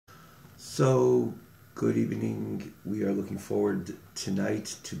So, good evening. We are looking forward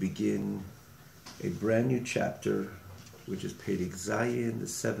tonight to begin a brand new chapter, which is Perek Zayin, the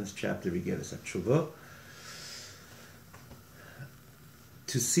 7th chapter, Vigeres HaTshuva.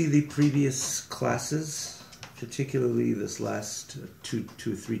 To see the previous classes, particularly this last two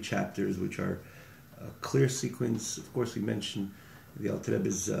or three chapters, which are a clear sequence. Of course, we mentioned the Alter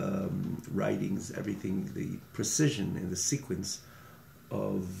Rebbe's writings, everything, the precision and the sequence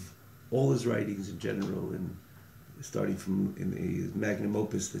of all his writings in general, and starting from in the magnum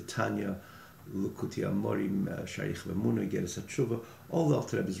opus, the Tanya, Lukuti Amorim, Sharich V'Emuna, Geras HaTshuva, all the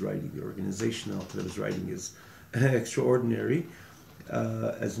Alter Rebbe's writing, the organization of Alter Rebbe's writing is extraordinary,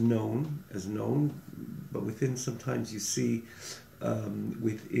 as known, but within sometimes you see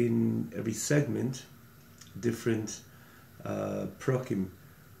within every segment different prokim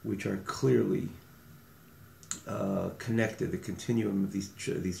which are clearly connected, the continuum of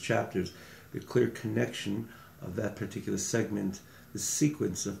these chapters, the clear connection of that particular segment, the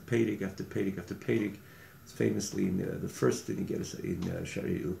sequence of Perek after Perek after Perek. It's famously in the first in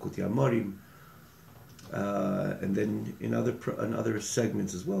Shari Lukuti Amorim, and then in other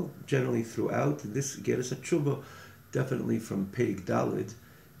segments as well. Generally throughout, and this Geras HaTshuva, definitely from Perek Dalid,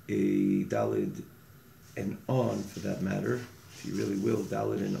 Dalid and on, for that matter, if you really will,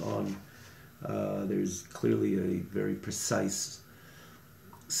 Dalid and on. There's clearly a very precise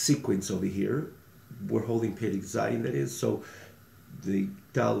sequence over here. We're holding Perek Zayin, that is, so the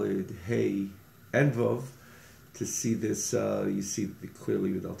Dalid, Hey, and Vav. To see this, you see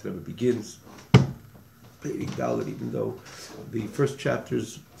clearly with Alter Rebbe begins Perek Dalid, even though the first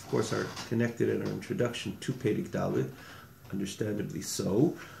chapters, of course, are connected in our introduction to Perek Dalid, understandably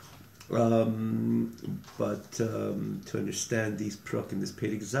so. But to understand these Pruk and this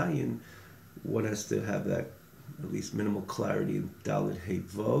Perek Zayin, one has to have that at least minimal clarity in Dalid, Hey,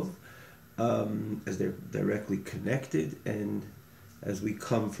 Vav, as they're directly connected. And as we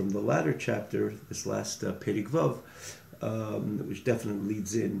come from the latter chapter, this last Perek Vav, which definitely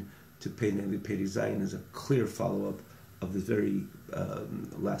leads in to Perek Zayin, is a clear follow-up of the very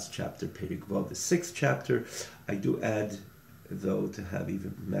last chapter, Perek Vav, the 6th chapter. I do add, though, to have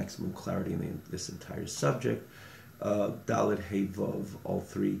even maximum clarity in this entire subject, Dalid, Hey, Vav, all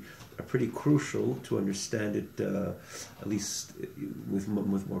three are pretty crucial to understand it, at least with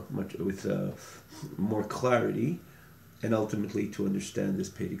more clarity, and ultimately to understand this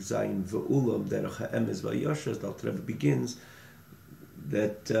Perek Zayin. Ve'ulam derech ha'emes va'yashar, as the Alter Rebbe begins,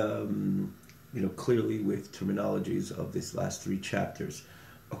 that clearly with terminologies of these last three chapters.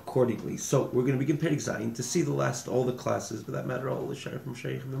 Accordingly, so we're going to begin Perek Zayin to see all the classes, for that matter, all the Shari from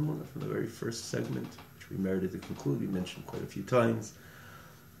Sharich V'Emuna, from the very first segment, which we merited to conclude. We mentioned quite a few times.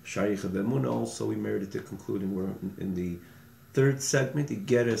 Sharich V'Emuna also we merited to conclude, and we're in the third segment, the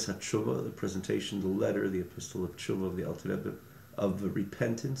Geras HaTshuva, the presentation, the letter, the epistle of Tshuva of the Alter Rebbe, of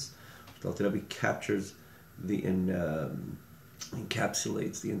repentance. The Alter Rebbe captures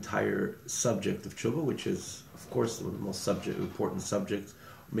encapsulates the entire subject of Tshuva, which is, of course, one of the most important subjects,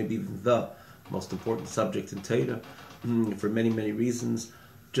 maybe even the most important subject in Torah, for many, many reasons.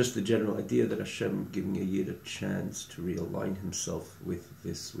 Just the general idea that Hashem giving a Yid a chance to realign himself with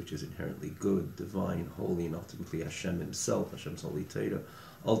this which is inherently good, divine, holy, and ultimately Hashem himself, Hashem's holy Torah,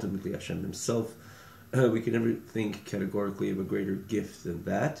 ultimately Hashem himself. We can never think categorically of a greater gift than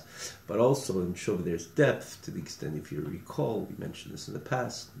that. But also in Tshuva there's depth, to the extent, if you recall, we mentioned this in the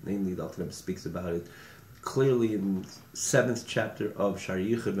past, namely the Alter Rebbe speaks about it clearly in 7th chapter of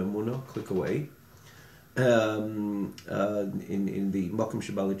Sharich V'Emuna, click away, in the Makom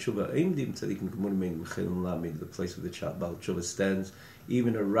Shebal Tshuva Eimdim Tzadikim Gemurim Mechelin Lamed, the place where the Baal Tshuva stands.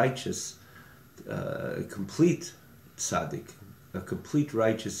 Even a righteous, complete tzaddik, a complete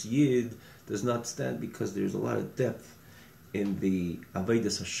righteous Yid, does not stand, because there's a lot of depth in the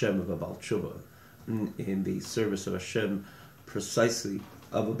Avodas Hashem of a Baal Tshuva, in the service of Hashem, precisely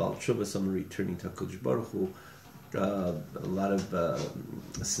of a Baal Tshuva, someone returning to HaKadosh Baruch Hu. A lot of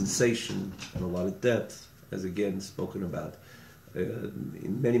sensation and a lot of depth, as again spoken about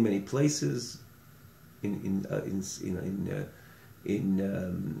in many, many places. In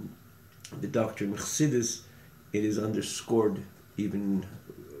the doctrine of Chassidus, it is underscored even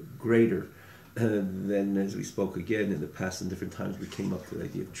greater than, as we spoke again in the past, in different times we came up to the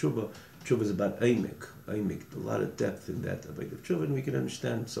idea of Tshuva. Tshuva is about Eimek, a lot of depth in that of Tshuva, and we can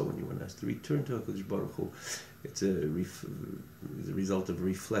understand. So when one has to return to HaKadosh Baruch Hu, it's a result of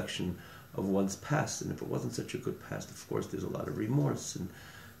reflection of one's past, and if it wasn't such a good past, of course, there's a lot of remorse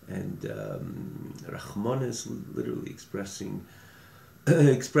and Rachmanis, literally expressing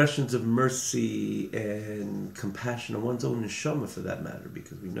expressions of mercy and compassion on one's own neshama, for that matter,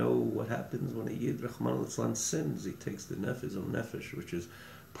 because we know what happens when a yid Rachmana litzlan sins. He takes the his own nefesh, which is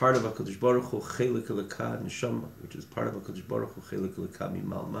part of HaKadosh Baruch Hu chelik elokah neshama, which is part of HaKadosh Baruch Hu chelik elokah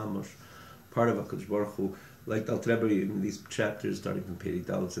mimal mamash, part of HaKadosh Baruch Hu, like the Alter Rebbe in these chapters, starting from Perek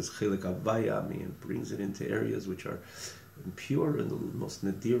Dalet, says chelik avaya, and brings it into areas which are impure, and the most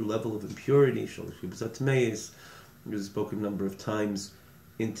nadir level of impurity. It was spoken a number of times,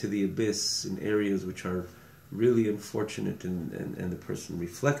 into the abyss in areas which are really unfortunate, and the person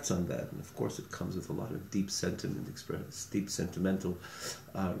reflects on that, and of course it comes with a lot of deep sentiment, deep sentimental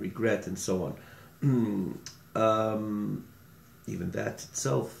regret, and so on. Even that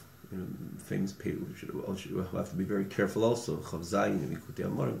itself, famous people should have to be very careful also.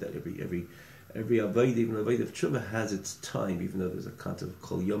 That every avodah, even avodah of tshuva, has its time, even though there's a concept of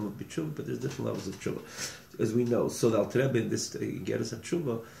kol yom of b'tshuva, but there's different levels of tshuva, as we know. So the Alter Rebbe in this Geras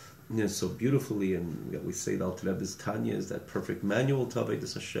HaTshuva, so beautifully, and we say the Alter Rebbe's Tanya is that perfect manual to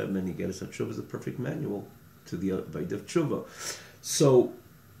avodas Hashem, and Geras HaTshuva is a perfect manual to the avodah of tshuva. So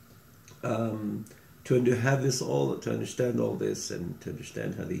to have this all, to understand all this, and to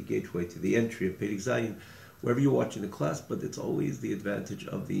understand how the gateway to the entry of Perek Zayin, wherever you're watching the class, but it's always the advantage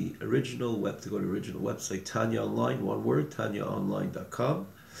of the original web, to go to the original website, Tanya Online, one word, tanyaonline.com,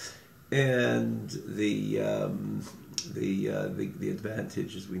 and the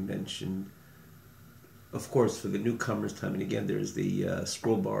advantage, as we mentioned, of course, for the newcomers, time and again, there's the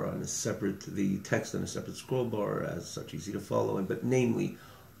scroll bar on a separate, the text on a separate scroll bar, as such easy to follow, but namely,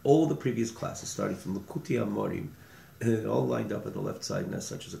 all the previous classes, starting from Likutei Amorim, all lined up at the left side, and as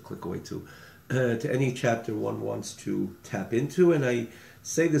such is a click away to any chapter one wants to tap into. And I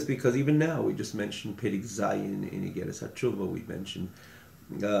say this because even now, we just mentioned Perek Zayin in Geras HaTshuva, we mentioned,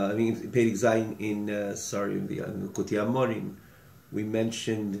 Perek Zayin in Likutei Amorim, we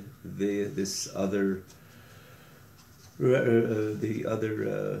mentioned the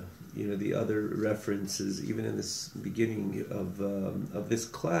other references, even in this beginning of this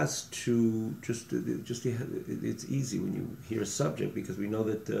class, to just it's easy when you hear a subject, because we know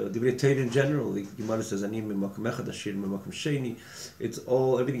that Divrei Torah in general, the Gemara says ani mimakom echad ashir mimakom sheni. It's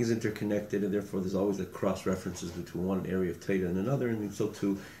all, everything is interconnected, and therefore there's always like cross references between one area of Torah and another, and so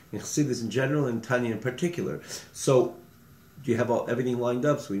too in Chassidus in general and Tanya in particular. So you have everything lined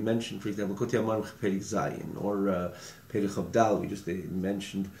up. So we mentioned, for example, Likutei Amorim Perek Zayin, or Perek Chavdal. We just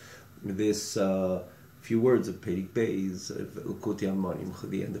mentioned this few words of Perek Beis, of Likutei Amorim,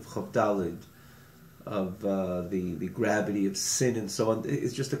 the end of Chavdalid, of the gravity of sin and so on.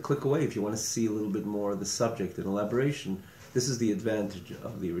 It's just a click away. If you want to see a little bit more of the subject and elaboration, this is the advantage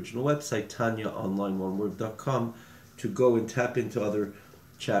of the original website, tanyaonline.com, to go and tap into other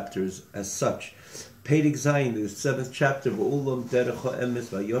chapters as such. Perek Zayin, the 7th chapter.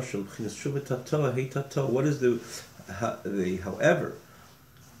 What is however,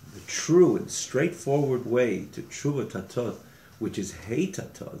 the true and straightforward way to tshuva tatot, which is hey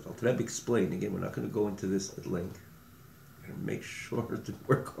tatot? I'll try to explain again. We're not going to go into this at length. We're going to make sure to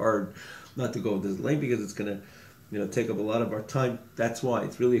work hard not to go into this length, because it's going to, take up a lot of our time. That's why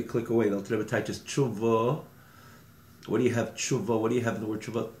it's really a click away. The Alter Rebbe touches tshuva. What do you have tshuva? What do you have in the word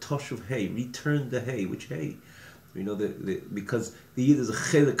tshuva? Toshuv hey, return the hey. Which hey? Because the yid is a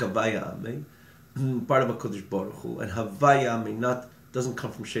chelik havaya, part of HaKadosh Baruch Hu, and havaya doesn't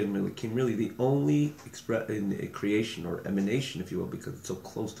come from Shem Elikim. Really, the only in a creation or emanation, if you will, because it's so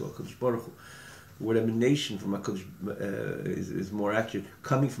close to HaKadosh Baruch Hu. The word emanation from HaKadosh is more accurate.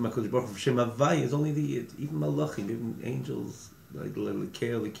 Coming from HaKadosh Baruch Hu, from Shem Havaya is only the yid. Even malachim, even angels, like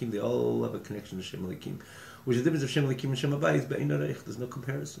Elikim, they all have a connection to Shem Elikim. Which is the difference of Shem Elikim and Shem Havaya is be'ein areich. There's no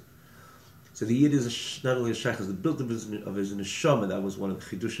comparison. So the yid is not only a shach, it's the build-up of his neshama. That was one of the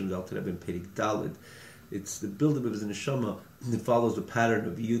chidushim of the Alter Rebbe in Perek Daled. It's the build-up of his neshama that follows the pattern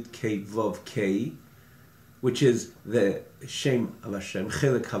of Yud K Vav K, which is the Shem of Hashem,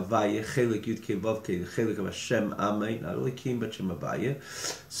 Chelik Havaya, Chelik Yud K Vav K, the Chelik of Hashem Amay, not only Kim but Shem Havaya.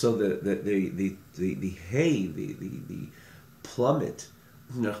 So the hay, the plummet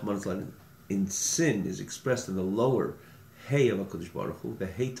in sin is expressed in the lower hey of HaKadosh Baruch Hu, the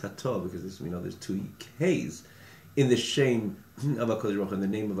hey tato, because this, we know there's two k's in the shame of HaKadosh Baruch Hu, in the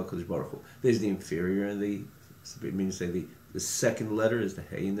name of HaKadosh Baruch Hu. There's the inferior, and the second letter is the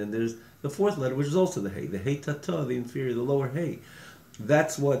hey, and then there's the fourth letter, which is also the hey tato, the inferior, the lower hey.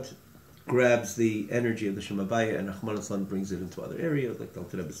 That's what grabs the energy of the Shem Havaya, and Rachmana litzlan brings it into other areas, like the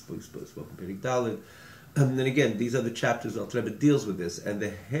Alter Rebbe spoke in Perek Daled. And then again, these other chapters, the Alter Rebbe deals with this, and the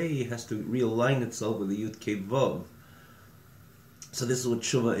hey has to realign itself with the Yud Kei Vav. So this is what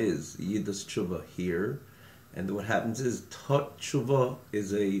tshuva is. The Yid does tshuva here, And what happens is tshuva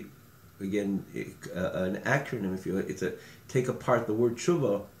is an acronym. If you, it's a take apart the word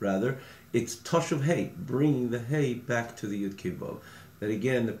tshuva. Rather, it's toshuv hey, bringing the hey back to the yud kei vav. That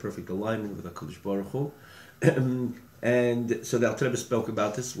again, the perfect alignment with HaKadosh Baruch Hu. And so the Alter Rebbe spoke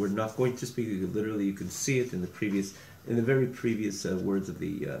about this. We're not going to speak. Literally, you can see it in the very previous words of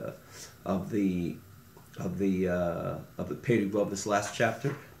the Perek Vav, this last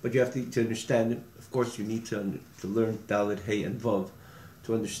chapter. But you have to understand it. Of course, you need to learn Dalet, Hey, and Vav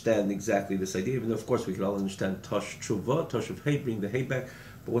to understand exactly this idea. Even though, of course, we can all understand Tosh Tshuva, Tosh of Hey, bring the Hey back.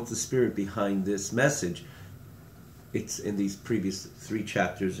 But what's the spirit behind this message? It's in these previous 3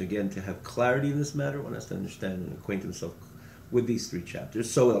 chapters. Again, to have clarity in this matter, one has to understand and acquaint himself with these 3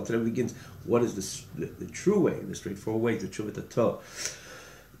 chapters. So today begins, what is the true way, the straightforward way to Tshuva Tata,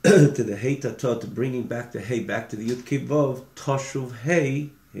 to the Hey Tata, to bringing back the Hey, back to the Yud Kei Vav, Toshuv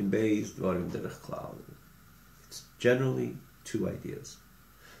Hey, in Beis Dvarim Derech Klal. It's generally 2 ideas.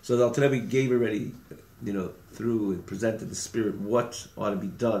 So the Alter Rebbe gave already, through and presented the spirit what ought to be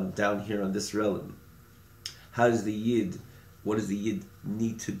done down here on this realm. What does the Yid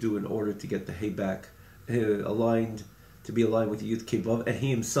need to do in order to get the Hey back aligned, to be aligned with the Yud Kei Vav, and he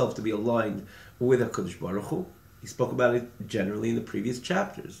himself to be aligned with HaKadosh Baruch Hu? He spoke about it generally in the previous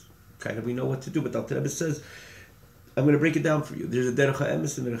chapters. Kind of we know what to do, but the Alter Rebbe says, I'm going to break it down for you. There's a derech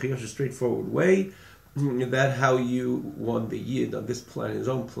ha'emes and derech yosh, a straightforward way. That how you want the Yid on this plane, his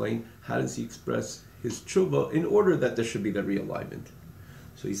own plane, how does he express his tshuva in order that there should be that realignment?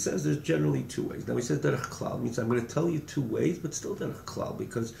 So he says there's generally 2 ways. Now he says derech klal means I'm going to tell you 2 ways, but still derech klal,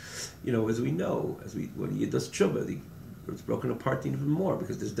 because as we know, when Yid does tshuva, it's broken apart even more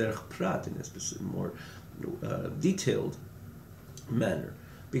because there's derech prat in a specific, more detailed manner.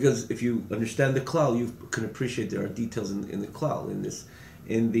 Because if you understand the klal, you can appreciate there are details in the klal.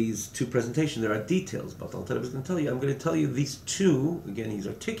 In these 2 presentations, there are details. But Alter Rebbe is going to tell you, I'm going to tell you these 2. Again, he's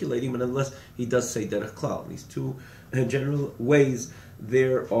articulating, but nonetheless, he does say derech klal. These 2 general ways.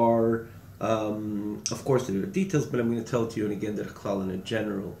 There are, of course, there are details, but I'm going to tell it to you, and again, derech klal in a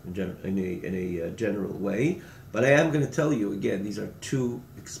general way. But I am going to tell you again, these are 2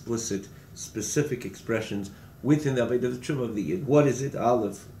 explicit, specific expressions within the Avodah Tshuva of the Yid. What is it?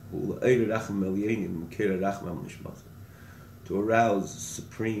 Aleph, to arouse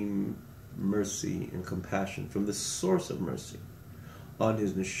supreme mercy and compassion from the source of mercy on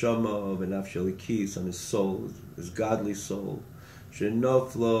his neshama, v'naf shalikis, on his soul, his godly soul,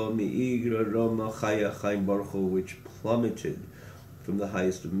 shenoflo mi'igra roma chaya chaim baruch hu, which plummeted from the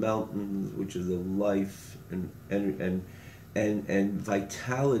highest of mountains, which is the life and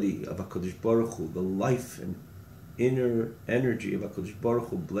vitality of HaKadosh Baruch Hu, the life and inner energy of HaKadosh Baruch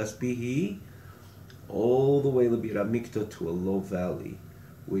Hu, blessed be He, all the way Mikta to a low valley,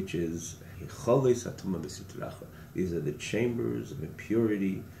 which is these are the chambers of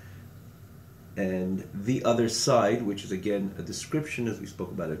impurity, and the other side, which is again a description, as we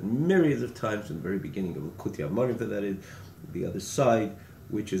spoke about it myriads of times in the very beginning of Kuti Amarim, that is the other side,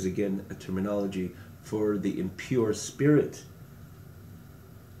 which is again a terminology for the impure spirit.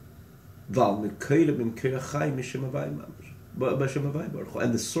 And the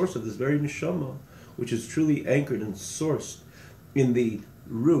source of this very neshama, which is truly anchored and sourced in the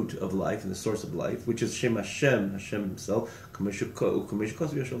root of life, in the source of life, which is Shem Hashem, Hashem Himself,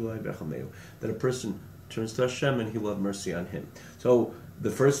 that a person turns to Hashem and He will have mercy on him. So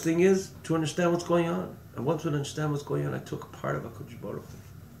the first thing is to understand what's going on. And once we understand what's going on, I took part of HaKadosh Baruch Hu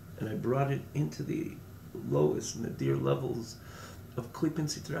and I brought it into the lowest and the dear levels of Klipin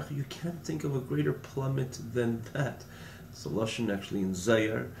Sitracha. You can't think of a greater plummet than that. It's a lashon actually in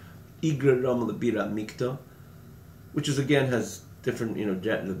Zayar, Igra Ram Lebira Mikta, which is again has different,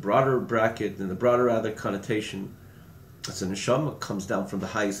 the broader bracket and the broader other connotation. It's a neshama, comes down from the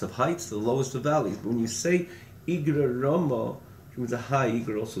highest of heights to the lowest of valleys. But when you say Igra Rama, which means a high,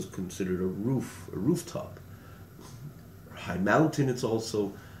 Igra also is considered a rooftop. A high mountain, it's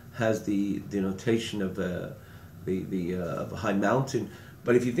also has the denotation of a high mountain.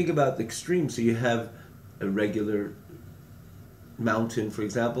 But if you think about the extreme, so you have a regular mountain, for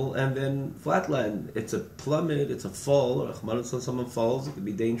example, and then flatland. It's a plummet, it's a fall, or someone falls, it could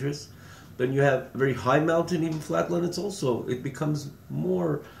be dangerous. Then you have a very high mountain, even flatland, it becomes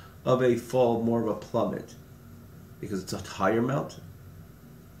more of a fall, more of a plummet, because it's a higher mountain.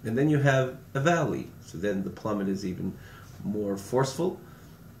 And then you have a valley, so then the plummet is even more forceful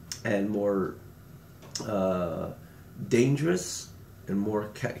and more dangerous and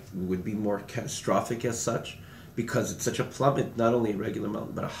would be more catastrophic as such, because it's such a plummet, not only a regular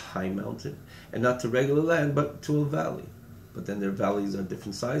mountain, but a high mountain, and not to regular land, but to a valley. But then their valleys are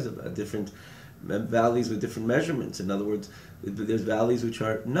different size, of a different valleys with different measurements. In other words, there's valleys which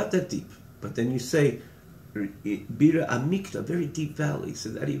are not that deep, but then you say Bira Amikta, very deep valley, so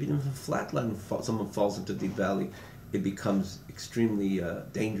that even if a flat line someone falls into a deep valley, it becomes extremely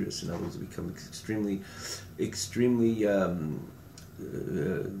dangerous. In other words, it becomes extremely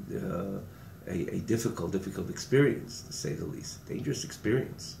a difficult experience, to say the least, dangerous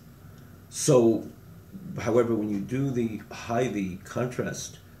experience. So, however, when you do the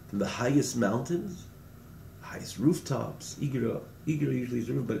contrast from the highest mountains, highest rooftops, Igira usually is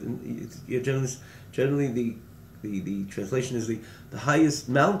the roof, but generally the translation is the highest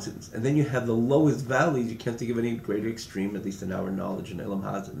mountains, and then you have the lowest valleys. You can't think of any greater extreme, at least in our knowledge in Elam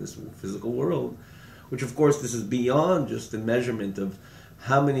Haz, in this physical world, which of course this is beyond just the measurement of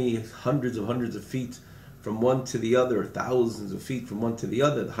how many hundreds of feet from one to the other, thousands of feet from one to the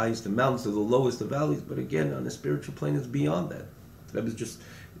other, the highest of mountains to the lowest of valleys. But again, on the spiritual plane, it's beyond that. That was just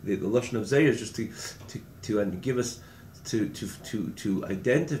the Lashon of Zayah is just to give us to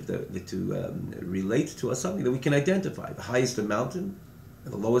identify, to relate to us something that we can identify. The highest of mountain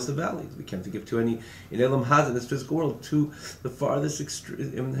and the lowest of valleys. We can't think of two any in Elam Haz, in this physical world, two far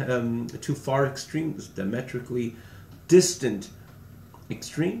extremes, diametrically distant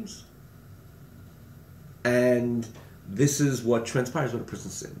extremes. And this is what transpires when a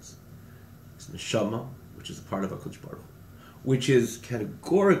person sins. It's neshama, which is a part of HaKadosh Baruch Hu, which is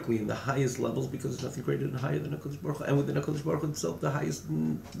categorically in the highest levels, because there's nothing greater than higher than HaKadosh Baruch Hu, and within HaKadosh Baruch Hu itself, the highest,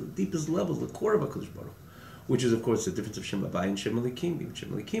 the deepest levels, the core of HaKadosh Baruch Hu, which is, of course, the difference of Shem Havai and Shem Elikim. Even Shem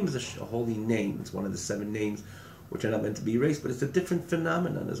Elikim is a holy name. It's one of the 7 names which are not meant to be erased, but it's a different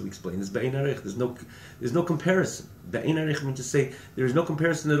phenomenon, as we explained. It's Be'ein Arich. There's no comparison. Be'ein Arich means to say there is no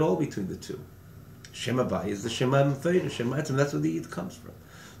comparison at all between the two. Shem Havai is the Shema M'feir, Shema Etzem. That's where the Yid comes from.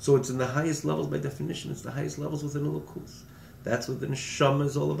 So it's in the highest levels by definition. It's the highest levels within Elokus. That's what the neshama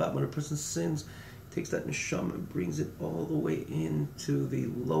is all about. When a person sins, he takes that neshama and brings it all the way into the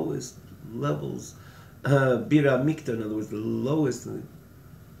lowest levels. Bira Mikta, in other words, the lowest and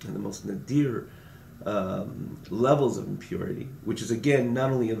the most nadir levels of impurity, which is again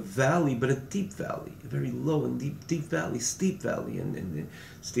not only a valley but a deep valley, a very low and deep valley, steep valley, and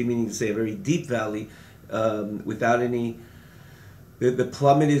steep meaning to say a very deep valley without any. The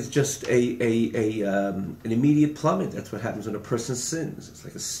plummet is just an immediate plummet. That's what happens when a person sins. It's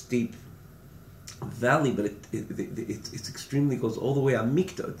like a steep valley, but it's extremely goes all the way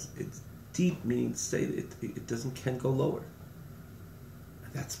amikta. It's deep, meaning to say that it can't go lower.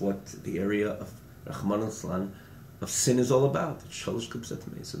 And that's what the area of Rahman al-Islam of sin is all about. It's shalosh kubset.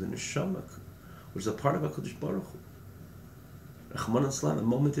 So the neshama, which is a part of HaKadosh Baruch Hu, Rahman al-Islam, the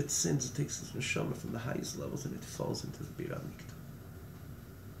moment it sins, it takes its neshama from the highest levels and it falls into the bira mikta.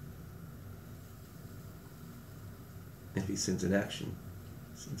 If he sins in action,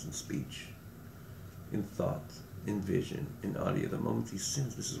 sins in speech, in thought, in vision, in audio, the moment he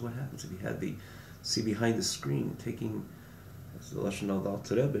sins, this is what happens. If he had see behind the screen, taking, as the Lashon of the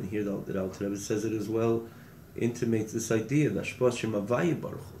Alter Rebbe, and here the Alter Rebbe says it as well, intimates this idea, taking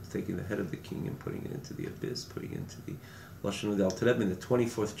the head of the king and putting it into the abyss, putting it into the Lashon of the Alter Rebbe in the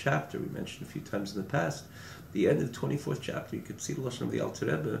 24th chapter, we mentioned a few times in the past, the end of the 24th chapter, you could see the Lashon of the Alter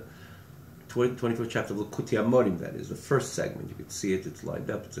Rebbe, 24th chapter of L'Kuti Amorim, that is, the first segment, you could see it, it's lined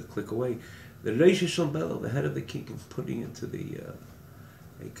up, it's a click away. The Reish Shalbelo, the head of the king, is putting into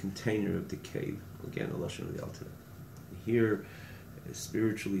a container of decay. Again, the Lashon of the Alter Rebbe. Here,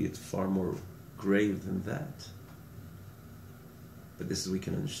 spiritually, it's far more grave than that. But this is, we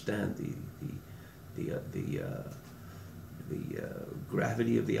can understand the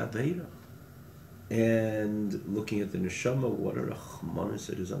gravity of the Aveira. And looking at the neshama, what a rachmanis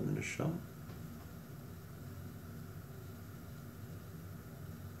it is on the neshama.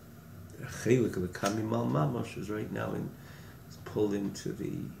 The chelik of the kamimal mamash is right now is pulled into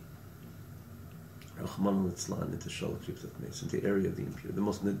the rachman litzlan, into shalach shibsat, into the area of the impurity, the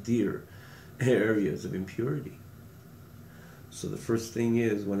most nadir areas of impurity. So the first thing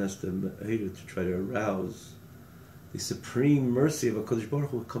is one has to try to arouse the supreme mercy of HaKadosh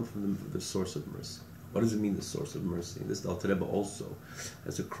Baruch Hu will come from the source of mercy. What does it mean, the source of mercy? This Alter Rebbe also,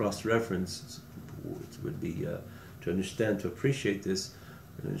 as a cross-reference, it would be to understand, to appreciate this,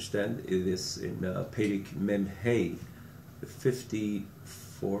 and understand this in Perek Mem Hey, the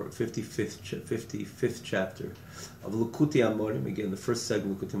 55th chapter of L'Kuti Amorim. Again, the first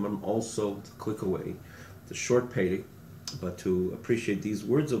segment of L'Kuti Amorim, also to click away. It's a short Perek, but to appreciate these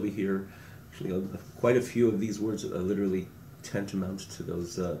words over here. Actually, quite a few of these words literally tantamount to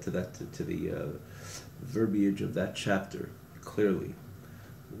those to the verbiage of that chapter. Clearly,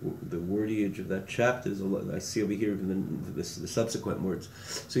 the wordage of that chapter is a lot. I see over here even the subsequent words.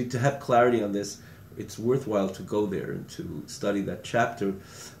 So to have clarity on this, it's worthwhile to go there and to study that chapter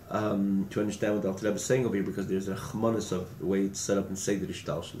to understand what the Alter Rebbe is saying over here, because there's a chmanis of the way it's set up in Seder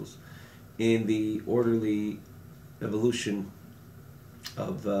Ishtalshelus, in the orderly evolution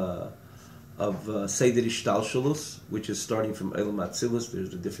of Seder Ishtalshelus, which is starting from Eilam Atzilus.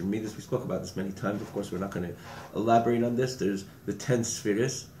 There's the different midas. We spoke about this many times. Of course, we're not going to elaborate on this. There's the 10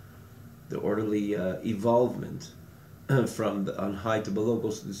 spheres, the orderly evolvement from on high to below.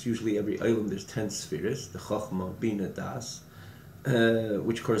 Goes. There's usually every Eilam there's 10 spheres, the Chochmah, Bina, Das,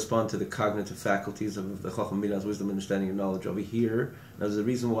 which correspond to the cognitive faculties of the Chochmah, Bina, wisdom, understanding, and knowledge over here. Now, there's a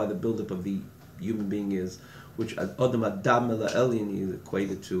reason why the buildup of the human being is, which Adam Adam Elyon is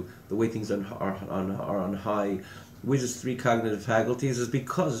equated to the way things are on high, which is 3 cognitive faculties, is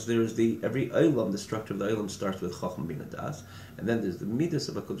because there's every Eilam, the structure of the Eilam starts with Chochmah, Bina, Das, and then there's the Midas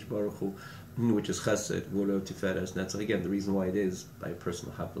of HaKadosh Baruch Hu, which is Chesed, Gvura, Tiferes. And that's again the reason why it is by a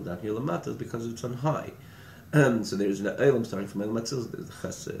personal hapil down here Lamata is because it's on high. So there's an Eilam starting from Eilam Atzilus, there's the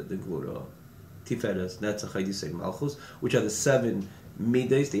Chesed, the Gvura, Tiferes, Netzach, Haydisei, Malchus, which are the 7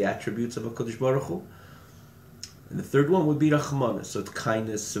 midas, the attributes of HaKadosh Baruch Hu. And the third one would be Rachmanis, so it's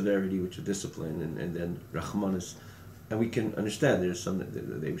kindness, severity, which is discipline, and then Rachmanis. And we can understand there's some that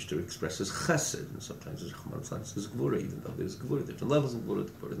they wish to express as Chesed, and sometimes there's Rachmanis, sometimes there's Gvura, even though there's Gvura, different levels of Gvura,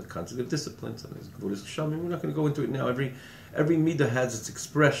 in the concept of discipline, sometimes Gvura is Kshamim. We're not going to go into it now. Every midah has its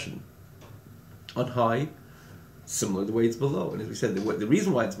expression on high, similar to the way it's below. And as we said, the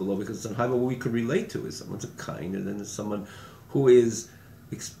reason why it's below, because it's on high, but what we could relate to is someone's a kind, and then there's someone who is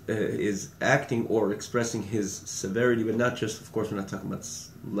acting or expressing his severity, but not just, of course, we're not talking about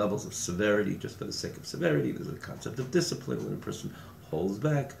levels of severity just for the sake of severity. There's a concept of discipline when a person holds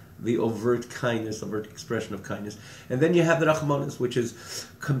back, the overt kindness, overt expression of kindness. And then you have the Rachmanis, which is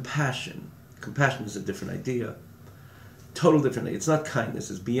compassion. Compassion is a different idea, total different idea. It's not kindness,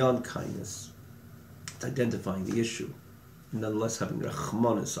 it's beyond kindness. It's identifying the issue, nonetheless having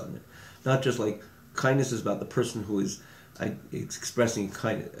Rachmanis on it. Not just like kindness is about the person who is it's expressing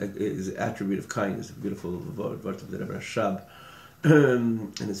kindness, is an attribute of kindness, a beautiful word of the Rebbe Rashab,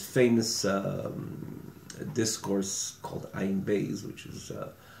 and his famous discourse called Ayin Beis, which is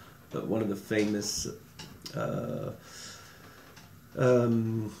one of the famous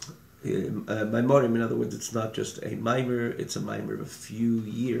Maimorim. In other words, it's not just a Maimer, it's a Maimer of a few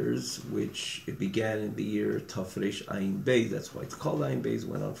years, which it began in the year Tafresh Ayin Beis. That's why it's called Ayin Beis. It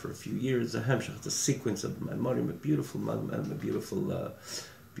went on for a few years. It's a sequence of Maimorim, a beautiful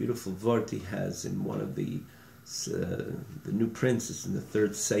word he has in one of the new princes in the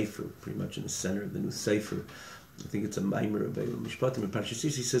 3rd Sefer, pretty much in the center of the new Sefer. I think it's a Maimer of Eilam Mishpatim. In Parashas,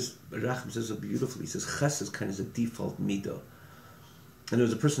 he says, Racham says it beautifully. He says, Ches is kind of a default midah. And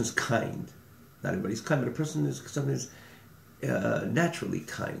there's a person is kind. Not everybody's kind, but a person is sometimes naturally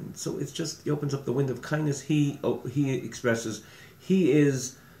kind. So it's just, he opens up the window of kindness. He expresses, he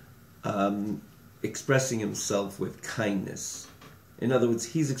is expressing himself with kindness. In other words,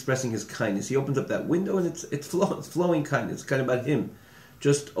 he's expressing his kindness. He opens up that window, and it's flowing kindness. It's kind of about him,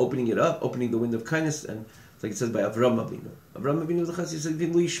 just opening it up, opening the window of kindness. And like it says by Avraham Avinu. Avraham Avinu says,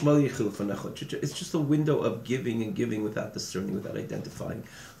 it's just a window of giving and giving without discerning, without identifying,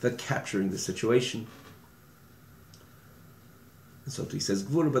 without capturing the situation. And so he says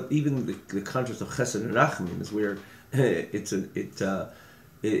Gvura, but even the contrast of Chesed and Rachamim is where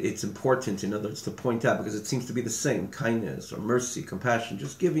it's important, in other words, to point out, because it seems to be the same, kindness or mercy, compassion,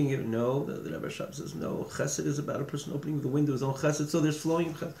 just giving it. No, the Rebbe Rashab says, no, Chesed is about a person opening the window of his own Chesed, so there's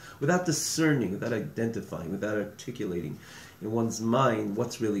flowing Chesed, without discerning, without identifying, without articulating in one's mind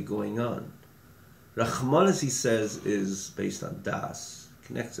what's really going on. Rachmanis, he says, is based on Das,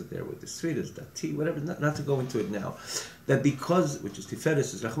 connects it there with the Sfiras, Dati, whatever, not to go into it now, that because, which is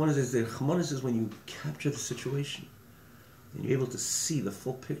Tiferes, Rachmanis is when you capture the situation, and you're able to see the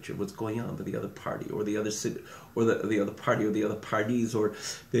full picture of what's going on with the other party, or the other or the other party, or the other parties, or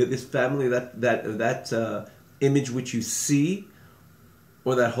this family, that image which you see,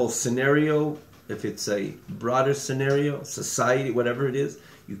 or that whole scenario. If it's a broader scenario, society, whatever it is,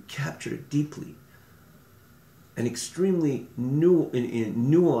 you capture it deeply and extremely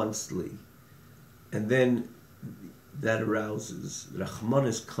nuancedly, and then that arouses.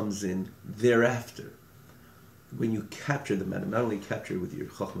 Rachmanis comes in thereafter. When you capture the matter, not only capture it with your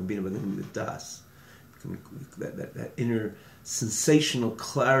Chochmah Bina, but then with Das, that inner sensational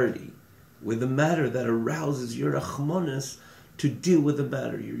clarity with the matter that arouses your Rachmanis to deal with the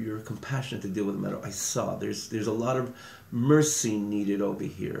matter. You're compassionate to deal with the matter. I saw there's a lot of mercy needed over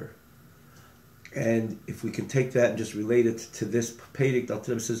here. And if we can take that and just relate it to this Pedic, the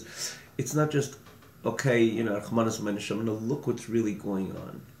Alter Rebbe says, it's not just, okay, no, look what's really going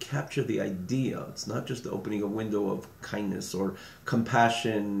on. Capture the idea. It's not just opening a window of kindness or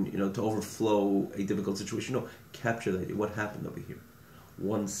compassion, to overflow a difficult situation. No, capture the idea. What happened over here?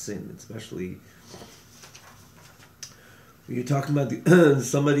 One sin, especially when you're talking about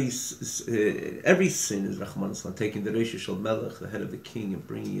somebody's, every sin is Rahman Islam, taking the Reisha Shel Melech, the head of the king, and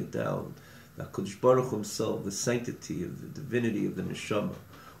bringing it down. The HaKadosh Baruch Hu himself, the sanctity of the divinity of the neshama,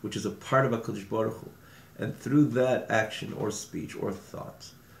 which is a part of HaKadosh Baruch Hu. And through that action or speech or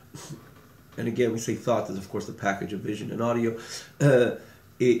thought, and again we say thought is of course the package of vision and audio,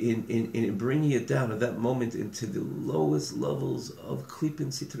 in bringing it down at that moment into the lowest levels of klipin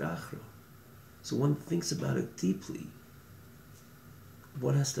sitra achra. So one thinks about it deeply.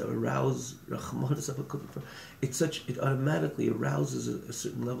 One has to arouse Rahmanas of HaKadosh. It automatically arouses a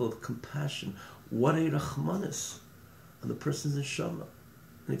certain level of compassion. What a Rahmanas on the person's neshama.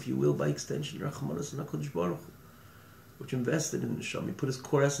 And if you will, by extension, Rahmanas and HaKadosh Baruch Hu, which invested in the neshama. He put his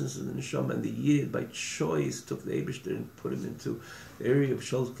core essence in the neshama, and the Yid, by choice, took the Eibishter and put him into the area of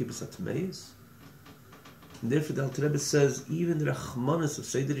Shalosh Klippos HaTmeis. And therefore, the Alter Rebbe says, even the Rahmanas of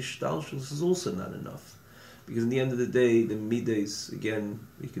Seder Ishtalshus is also not enough. Because in the end of the day, the Midas, again,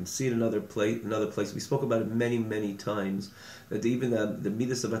 we can see it in another place. We spoke about it many, many times, that even the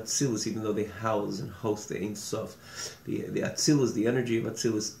Midas of Atzilus, even though they house and host the Ein Sof, the Atzilus, the energy of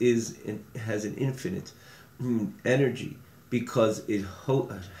Atzilus has an infinite energy, because it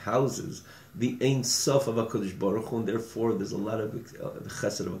houses the Ein Sof of HaKadosh Baruch Hu, and therefore there's a lot of the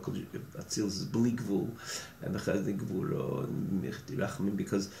Chesed of HaKadosh Atzilus is Bli Gvul, and the Chesed Gvura, and Mechti Rachamim,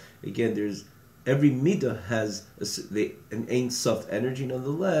 because again, every midah has an Ein Sof energy.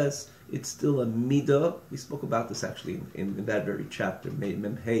 Nonetheless, it's still a midah. We spoke about this actually in that very chapter,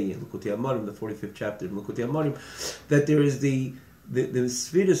 Mem Hey in Likutei Amarim, the 45th chapter in Likutei Amarim, that there is the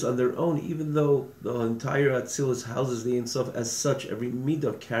spheres on their own, even though the entire Atzilus houses the Ein Sof as such, every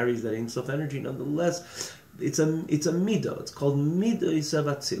midah carries that Ein Sof energy. Nonetheless, it's a midah. It's called midah Isav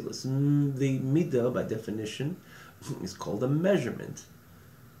Atzilus. The midah, by definition, is called a measurement.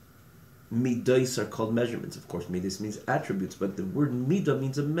 Midas are called measurements. Of course, midas means attributes, but the word midah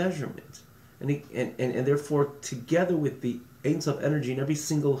means a measurement. And therefore, together with the Ein Sof energy in every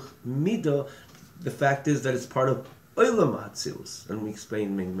single midah, the fact is that it's part of Olam Atzilus. And we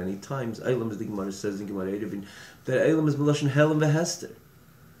explained many times, Olam, as the Gemara says in Gemara Eruvin, that Olam is Melashon Helam V'Hester.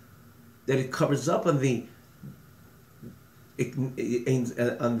 That it covers up on the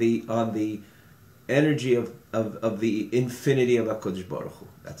energy of the infinity of HaKadosh Baruch Hu.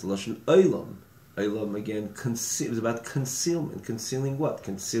 That's Lashon Olam. Olam, again, is about concealment. Concealing what?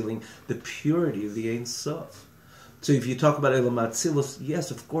 Concealing the purity of the Ein Sof. So if you talk about Olam Atzilus,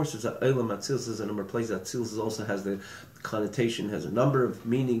 yes, of course, it's Olam Atzilus. There's a number of places. Atzilus also has the connotation, has a number of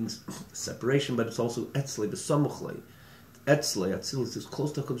meanings, separation, but it's also Etzle, the Samuchle. Etzle, Atzilus is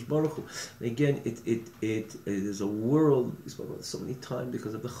close to HaKadosh Baruch Hu. And again, it is a world, we spoke about this so many times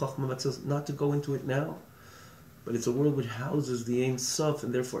because of the Chachma of Atzilus, not to go into it now, but it's a world which houses the Ein Sof,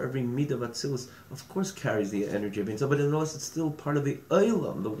 and therefore every midah of Atzilus, of course, carries the energy of Ein Sof, but nonetheless it's still part of the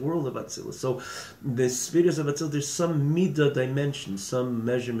Olam, the world of Atzilus. So the spheres of Atzilus, there's some midah dimension, some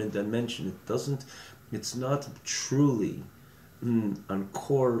measurement dimension. It's not truly on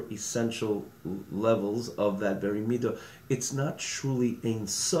core essential levels of that very midah. It's not truly Ein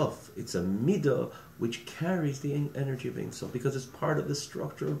Sof. It's a midah which carries the energy of Ein Sof, because it's part of the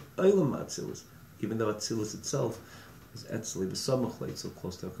structure of Olam Atzilus. Even though Atzilus itself is Etzli b'samachle, so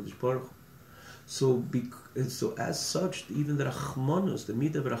close to HaKadosh Baruch Hu. So as such, even the Rachmanus, the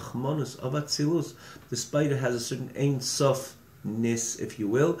midah of Rachmanus of Atzilus, despite it has a certain Ein Sof-ness, if you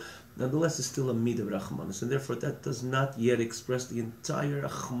will, nonetheless it's still a midah of Rachmanus, and therefore that does not yet express the entire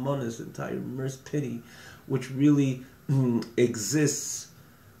Rachmanus, the entire mercy pity, which really exists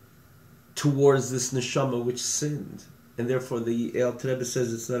towards this neshama which sinned. And therefore the Alter Rebbe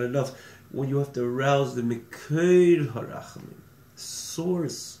says it's not enough. When you have to arouse the Mekeir HaRachamim,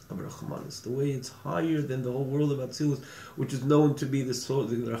 source of Rachmanis, the way it's higher than the whole world of Atzilus, which is known to be the source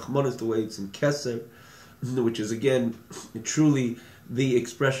of Rachmanis, the way it's in Keser, which is again truly the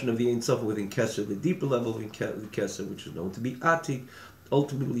expression of the Ein Sof within Keser, the deeper level of Keser, which is known to be Atik.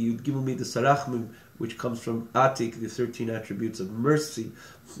 Ultimately, you'd give me the Sarachmim, which comes from Atik, the 13 attributes of mercy,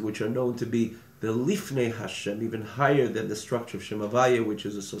 which are known to be the Lifnei Hashem, even higher than the structure of Shem Havaya, which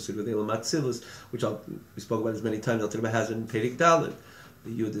is associated with Elam Atzilus, which we spoke about as many times. Alter Rebbe has in Perek Dalet. The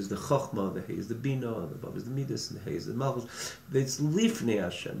Yud is the Chochma, the Hey is the Bina, the Vav is the Midas, and the Hey is the Malchus. It's Lifnei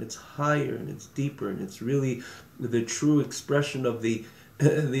Hashem. It's higher and it's deeper, and it's really the true expression of the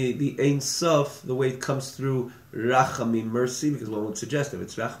the Ein Sof, the way it comes through Rachamim, mercy, because one would suggest if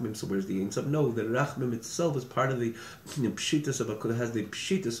it's Rachamim, so where's the Ein Sof? No, the Rachamim itself is part of the Pshitas of HaKodesh, has the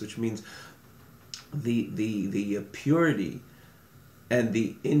Pshitas, which means the purity and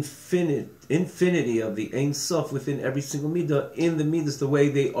the infinity of the Ein Sof within every single midah, in the midas, the way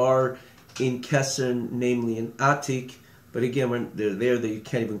they are in Keser, namely in Atik. But again, when they're there, that you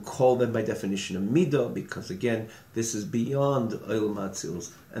can't even call them by definition a midah, because again, this is beyond Olam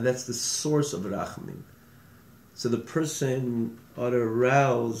HaTzilus, and that's the source of Rachamim. So the person ought to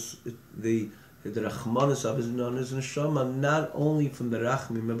arouse the Rachmanis of his neshama, not only from the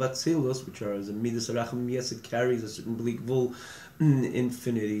Rachamim of Atzilus, which are as a midas Rachamim. Yes, it carries a certain blikvul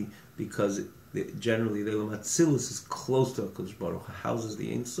infinity, because generally the Olam HaTzilus is close to HaKadosh Baruch Hu, houses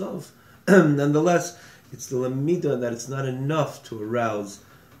the Ein Sof. Nonetheless, it's the lamida that it's not enough to arouse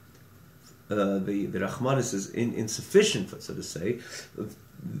the Rachmanis is insufficient, so to say,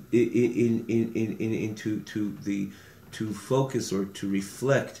 to focus or to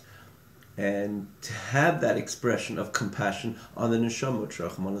reflect and to have that expression of compassion on the neshama,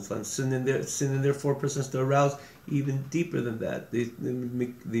 Rachmanis, sin in there 4% to arouse even deeper than that. The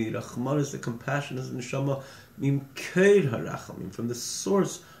Rachmanis, the compassion is the neshama mimkeir harachamim, from the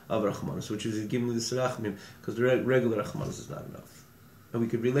source of Rachmanis, which is giving this Rachamim, because the regular Rachmanis is not enough. And we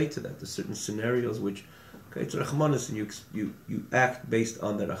could relate to that. There's certain scenarios which, okay, it's Rachmanis, and you act based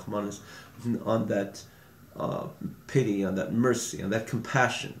on that Rachmanis, on that pity, on that mercy, on that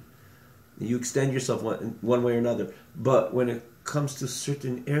compassion. You extend yourself one way or another. But when it comes to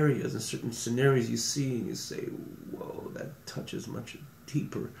certain areas and certain scenarios, you see and you say, whoa, that touches much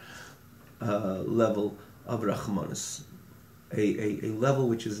deeper level of Rachmanis. A level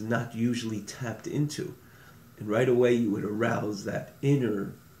which is not usually tapped into. And right away you would arouse that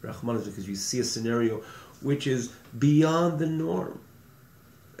inner Rachmanis, because you see a scenario which is beyond the norm.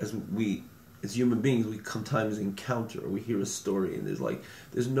 As human beings, we sometimes encounter, or we hear a story, and there's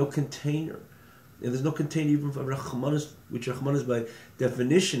no container. And there's no container even for Rachmanis, which Rachmanis by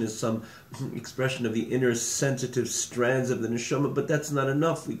definition is some expression of the inner sensitive strands of the neshama, but that's not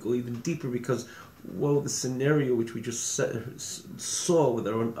enough. We go even deeper, because the scenario which we just saw with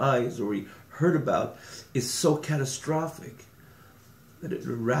our own eyes, or we heard about, is so catastrophic that it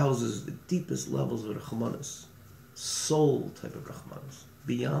arouses the deepest levels of Rachmanis, soul type of Rachmanis,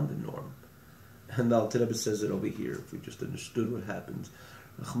 beyond the norm. And the Alter Rebbe says it over here, if we just understood what happens.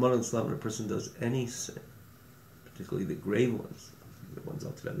 Rachmanis, when a person does any sin, particularly the grave ones, the ones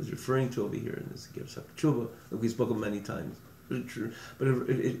Alter Rebbe is referring to over here in this Gives Up Tshuva, like we spoke of many times. True, but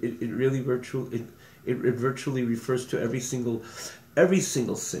it really virtually refers to every single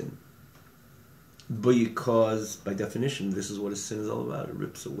sin, because by definition this is what a sin is all about. It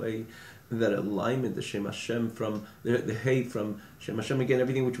rips away that alignment, the Shem Hashem from the hay from Shem Hashem, again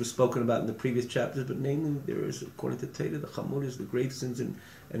everything which was spoken about in the previous chapters, but namely there is, according to Teda, the Chamuris, the grave sins, and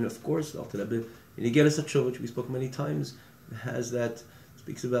of course Alter Rebbe in Igeres HaTshuva, which we spoke many times, has that.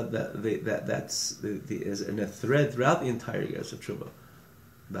 Speaks about that's in a thread throughout the entire Igeres HaTshuva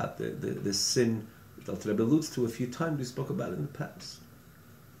about the sin which Alter Rebbe alludes to a few times. We spoke about it in the past.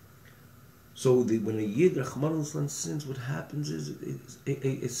 So when a Yid Rachmanis sins, what happens is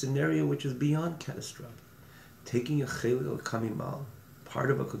a scenario which is beyond catastrophic, taking a chelik al kamimal, part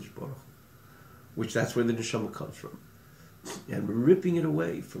of HaKadosh Baruch Hu, which that's where the neshama comes from, and ripping it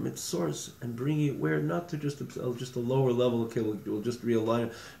away from its source and bringing it where, not to just a lower level. Okay, we'll just realign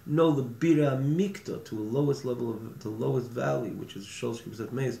it. No, the bira mikta, to a lowest level of the lowest valley, which is Sholosh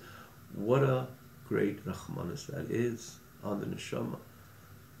Kibbutz Meis. What a great Rachmanis that is on the neshama.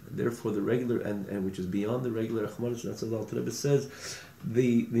 And therefore, the regular and which is beyond the regular Rachmanis. That's what Alter Rebbe says.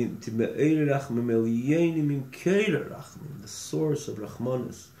 The source of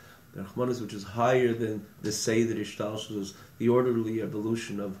Rachmanis. The Rachmanis, which is higher than the Seder Ishtalshus, the orderly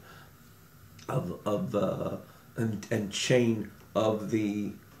evolution and chain of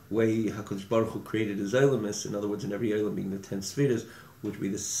the way HaKadosh Baruch Hu created his Eilemis. In other words, in every Eilim being the 10 Sfiras, which would be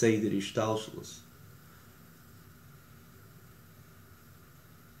the Seder Ishtalshus.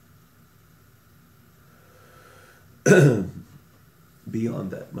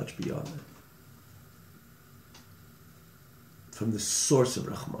 Beyond that, much beyond that. From the source of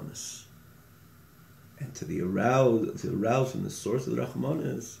Rachmanis, and to arouse from the source of the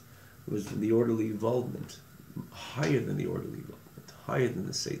Rachmanis was the orderly involvement, higher than the orderly involvement, higher than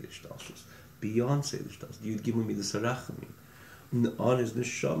the Seder Shtalshus, beyond Seder Shtalshus. You'd give me the Sarachamim, on his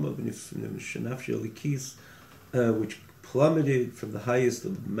neshama, which plummeted from the highest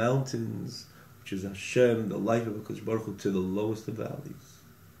of mountains, which is Hashem, the life of HaKadosh Baruch Hu, to the lowest of valleys,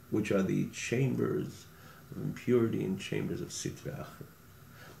 which are the chambers of impurity and chambers of Sitra Achra.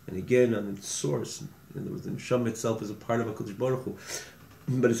 And again, on its source, in other words, the neshama itself is a part of HaKadosh Baruch Hu,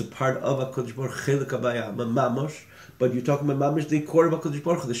 but it's a part of HaKadosh Baruch Hu, chelik havaya, mamash. But you're talking about mamash, the core of HaKadosh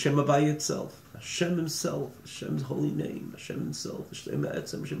Baruch Hu, the Shem Havaya itself, Hashem himself, Hashem's holy name, Hashem himself, Hashem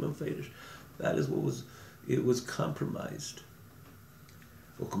Etzem, Hashem Amfeidish. That is what was compromised.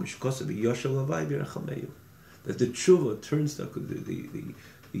 That the tshuva turns to the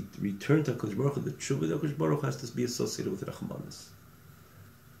return to HaKadosh Baruch Hu, the tshuva to HaKadosh Baruch Hu has to be associated with Rachmanis.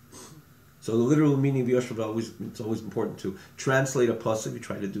 So the literal meaning of Yoshev, it's always important to translate a pasuk. We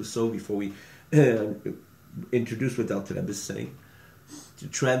try to do so before we introduce what Alter Rebbe is saying, to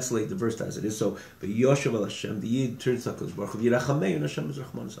translate the verse as it is. So, Yoshev al Hashem, the Yid turns to HaKadosh Baruch Hu, Yirachameu, and Hashem is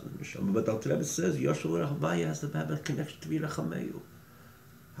Rachmanis on the Neshama. But Alter Rebbe says, Yoshev al Havaya has to have a connection to Yirachameu.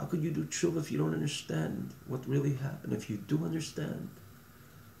 How could you do tshuva if you don't understand what really happened? If you do understand,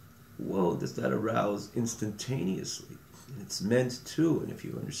 whoa, does that arouse instantaneously? And it's meant to, and if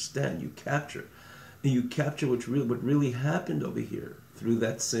you understand, you capture. And you capture what really happened over here through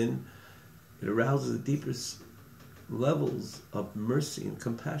that sin. It arouses the deepest levels of mercy and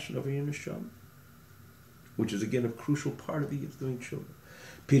compassion over your neshama, which is again a crucial part of the doing tshuva.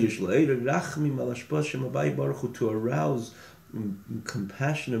 To arouse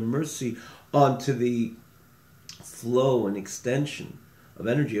compassion and mercy onto the flow and extension of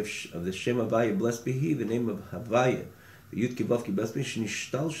energy of the Shem Havaya, blessed be He, the name of Havaya, the Yud Kivavki, blessed be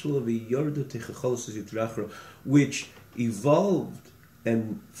which evolved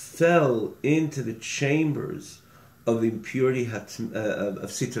and fell into the chambers of the impurity of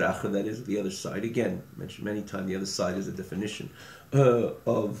Sitra Achra, that is the other side. Again, mentioned many times, the other side is a definition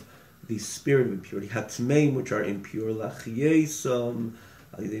of the spirit of impurity, hatmeim, which are impure,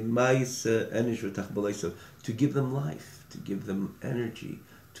 to give them life, to give them energy,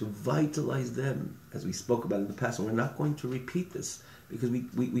 to vitalize them, as we spoke about in the past. And we're not going to repeat this, because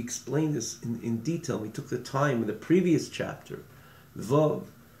we explained this in detail. We took the time in the previous chapter, Vav.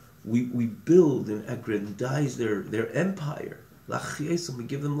 We build and aggrandize their empire. We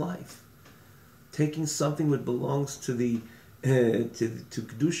give them life. Taking something that belongs to to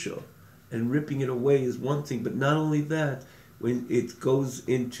Kedusha and ripping it away is one thing, but not only that, when it goes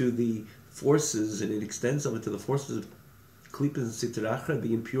into the forces and it extends over to the forces of Klipas and Sitra Achra,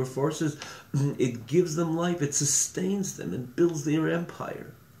 the impure forces, it gives them life, it sustains them and builds their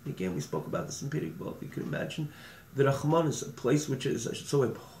empire. Again, we spoke about this in Perek Vav. You can imagine the Rahman is a place which is so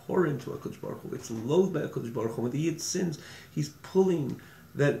abhorrent to HaKadosh Baruch Hu. It's loathed by HaKadosh Baruch Hu. When the Yid sins, he's pulling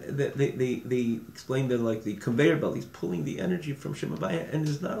that they explain that like the conveyor belt. He's pulling the energy from Shem Havaya, and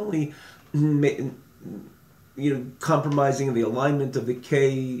is not only compromising the alignment of the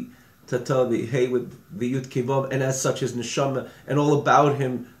K Tata, the Hey with the Yud Kevav, and as such his neshama, and all about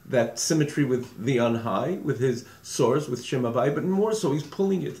him, that symmetry with the on high, with his source, with Shem Havaya, but more so, he's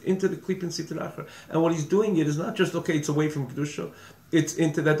pulling it into the Klip and Sitra Achra. And what he's doing it is not just, okay, it's away from Kedusha, it's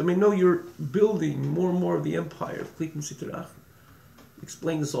into that. I mean, no, you're building more and more of the empire of Klip and Sitra Achra.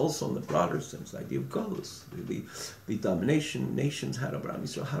 Explain this also in the broader sense, the idea of Golus, the domination, nations had over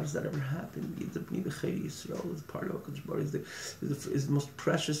Israel. How does that ever happen? Israel is part of HaKadosh Baruch Hu, is the most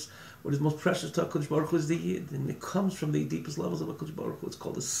precious. What is most precious to HaKadosh Baruch Hu is the Yid, and it comes from the deepest levels of HaKadosh Baruch Hu. It's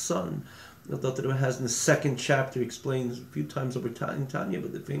called the Son. Alter Rebbe has in the second chapter, explains a few times over in Tanya,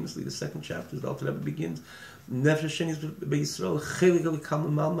 but famously the second chapter, the Alter Rebbe begins, Nefesh Sheni Yisrael, Chelik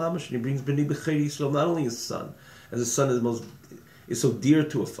Elikam Mal Mamash, and he brings B'nei B'chei Yisrael, not only his son, as his son is so dear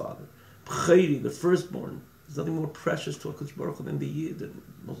to a father. B'chei, the firstborn, there's nothing more precious to HaKadosh Baruch Hu than the Yid,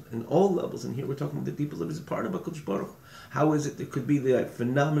 in all levels. And here we're talking about the deepest levels, is a part of HaKadosh Baruch Hu. How is it there could be the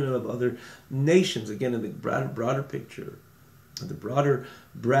phenomenon of other nations, again in the broader picture, the broader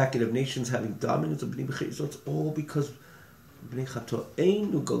bracket of nations having dominance of B'nai B'chei? So it's all because B'nai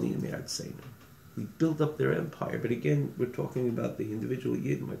Chato'einu Golim Me'artzeinu. We build up their empire. But again, we're talking about the individual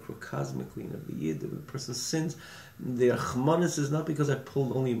Yid, microcosmically, of the Yid. When the person sins, the Achmanis is not because I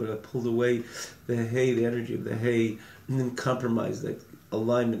pulled away the hay, the energy of the hay, and then compromised that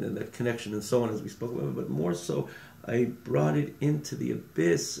alignment and that connection and so on, as we spoke about, but more so, I brought it into the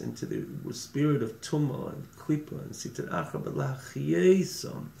abyss, into the spirit of Tumah and Klipa and Sitra Achra, but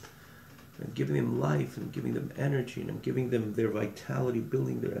La'achiyesam. I'm giving them life, and I'm giving them energy, and I'm giving them their vitality,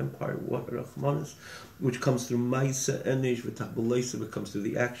 building their empire. What Rachmanis, which comes through Maisa Enesh v'Tachbeleisa, it comes through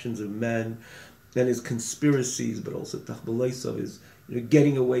the actions of man and his conspiracies, but also Tachbeleisa is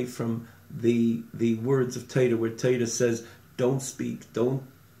getting away from the words of Torah, where Torah says, don't speak, don't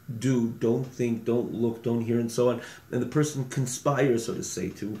do, don't think, don't look, don't hear, and so on. And the person conspires, so to say,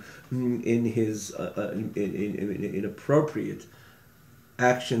 to in his inappropriate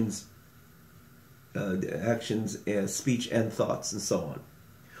actions, speech and thoughts, and so on.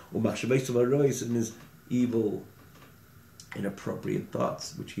 and his evil, inappropriate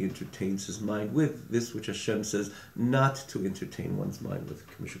thoughts, which he entertains his mind with. This which Hashem says not to entertain one's mind with.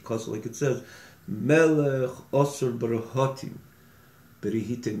 Like it says, Melech osur barahotim. And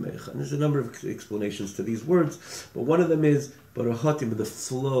there's a number of explanations to these words, but one of them is barahatim, the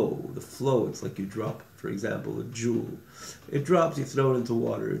flow. The flow, it's like you drop, for example, a jewel. It drops, you throw it into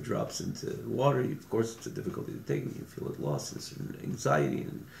water, it drops into water. Of course, it's a difficulty to take it. You feel it lost, it's an anxiety,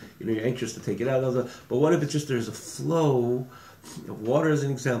 and you're anxious to take it out. But what if it's just there's a flow of water as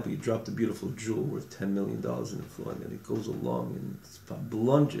an example? You dropped a beautiful jewel worth $10 million in the flow, and then it goes along and it's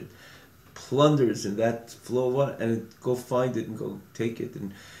plunders in that flow of water, and go find it and go take it,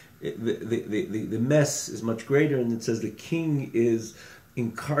 and the mess is much greater. And it says the king is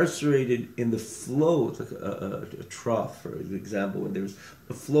incarcerated in the flow. It's like a trough, for example, when there's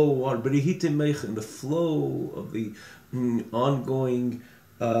a flow of water, but in the flow of the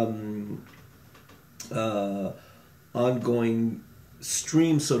ongoing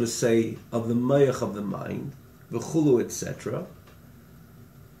stream, so to say, of the mayach of the mind, the chulu, etc.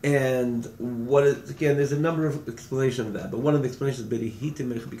 And what is, again, there's a number of explanations of that, but one of the explanations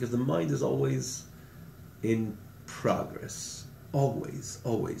is because the mind is always in progress. Always.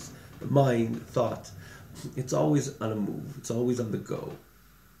 The mind, thought, it's always on a move. It's always on the go.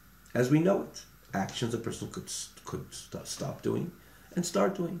 As we know it, actions a person could stop doing and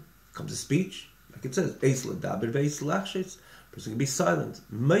start doing. Comes a speech, like it says, a person can be silent.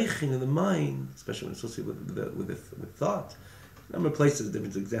 Meichin in the mind, especially when it's associated with thought. A number of places,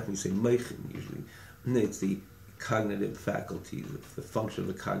 different examples, you say meichin usually. And it's the cognitive faculties, the function of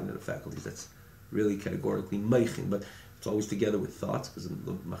the cognitive faculties. That's really categorically meichin, but it's always together with thoughts, because the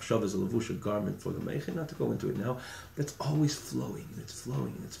machshav is a lavusha garment for the meichin. Not to go into it now. That's always flowing, and it's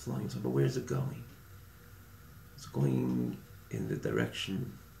flowing, and it's flowing. So, but where is it going? It's going in a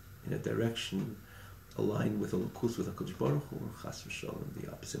direction aligned with a lukus, with a HaKadosh Baruch Hu, or chas v'shalom, the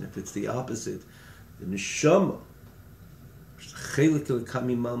opposite. And if it's the opposite, the neshama,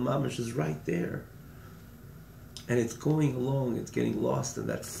 is right there, and it's going along, it's getting lost in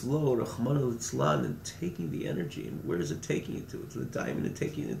that flow, Rahman al-Itzlan, and taking the energy. And where is it taking it to? It's the diamond, and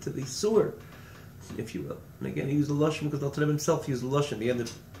taking it into the sewer, if you will. And again, he used the lashon because Al Tareb himself used the lashon. The end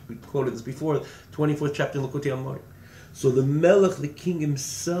of, we quoted this before, 24th chapter in Likutei Amarim. So the Melech, the king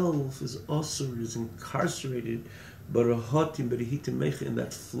himself, is also is incarcerated, barahatim berihitim meich, in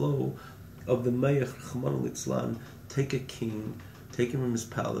that flow of the Mayach Rahman al-Itzlan. Take a king, take him from his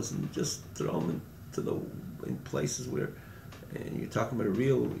palace, and just throw him in places where, and you're talking about a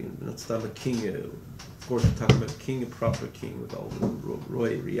real, not talking about a king. Of course, we're talking about a king, a proper king with all the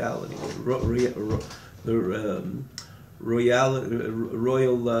reality,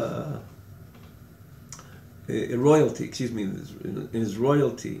 royalty. Excuse me, in his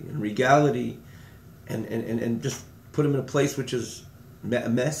royalty and regality, and just put him in a place which is a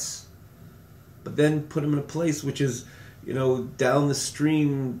mess. But then put him in a place which is, down the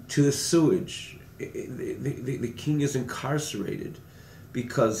stream to the sewage. The king is incarcerated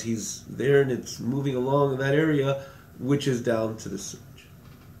because he's there, and it's moving along in that area which is down to the sewage.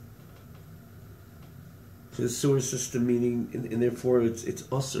 So the sewer system, meaning, and therefore it's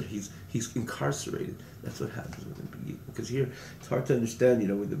usher. He's incarcerated. That's what happens with him. Because here it's hard to understand,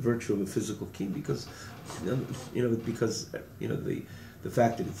 with the virtue of a physical king, because the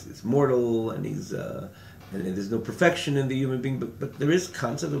fact that it's mortal, and he's and there's no perfection in the human being, but there is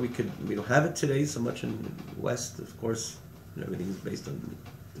concept that we don't have it today so much in the West, of course. Everything is based on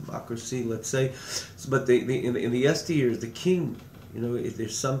democracy, let's say. But in the yesteryears, the king,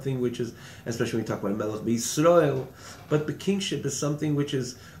 there's something which is, especially when we talk about Melech B'Yisrael, but the kingship is something which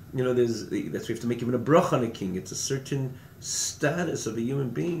is, that's we have to make even a bracha on a king. It's a certain status of a human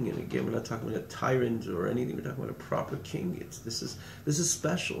being, and again, we're not talking about a tyrant or anything. We're talking about a proper king. This is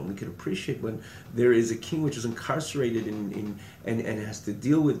special, and we can appreciate when there is a king which is incarcerated and has to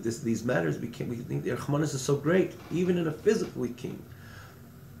deal with these matters. We think the Rachmanis is so great, even in a physical king,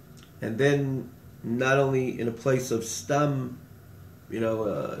 and then not only in a place of stam, in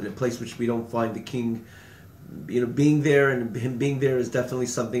a place which we don't find the king. Being there, and him being there is definitely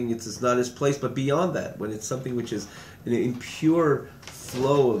something. It's not his place, but beyond that, when it's something which is an impure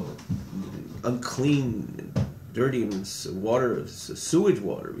flow of unclean, dirty water, sewage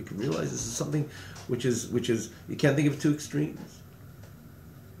water, we can realize this is something which is you can't think of two extremes.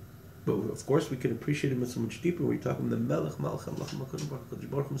 But of course, we can appreciate him so much deeper. We talk about the Melech Malcham HaKadosh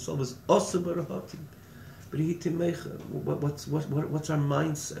Baruch Hu himself is Osa Barahatim. But what's our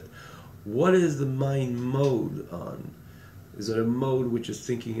mindset? What is the mind mode on? Is it a mode which is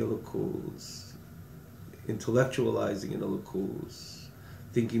thinking Elokus, intellectualizing in Elokus,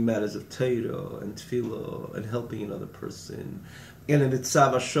 thinking matters of Torah and Tefillah and helping another person. And in the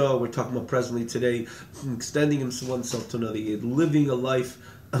Tzav Shah, we're talking about presently today, extending oneself to another Yid, living a life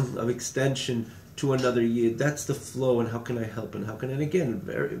of extension to another Yid. That's the flow, and how can I help, and how can, and again,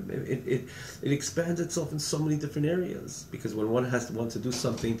 it expands itself in so many different areas, because when one wants to do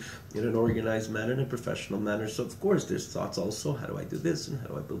something in an organized manner, in a professional manner, so of course there's thoughts also, how do I do this, and how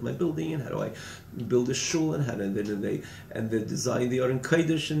do I build my building, and how do I build a shul, and how do they design the Aron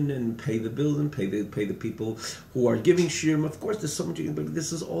Kodesh, and pay the bill, and pay the people who are giving shirim. Of course there's so much, but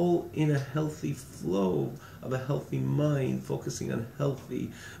this is all in a healthy flow of a healthy mind, focusing on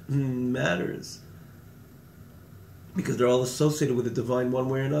healthy matters, because they're all associated with the divine one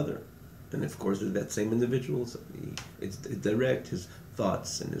way or another. And of course, they're that same individual. So it's direct. His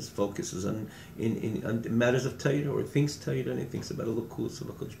thoughts and his focus is on matters of Torah, or thinks Torah, and he thinks about a lukus of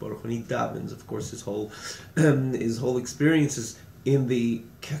HaKadosh Baruch Hu. When he davens, of course, his whole experience is in the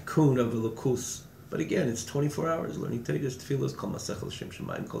cocoon of a lukus. But again, it's 24 hours learning Torah, tefillos, kol masechel shem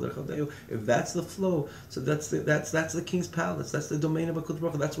shemayim kol derech hadeyu. If that's the flow, so that's the king's palace. That's the domain of HaKadosh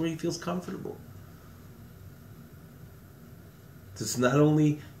Baruch Hu. That's where he feels comfortable. It's not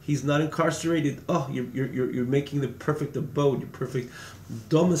only he's not incarcerated. Oh, you're making the perfect abode, your perfect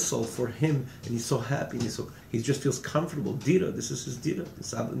domicile for him, and he's so happy. And he just feels comfortable. Dira, this is his dira.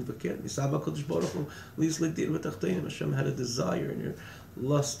 Hashem had a desire and your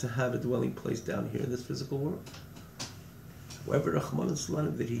lust to have a dwelling place down here in this physical world. However, Rahman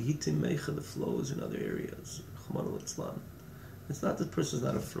al-Islam, that he hitim mecha, the flows in other areas. Rahman al-Islam. It's not that the person is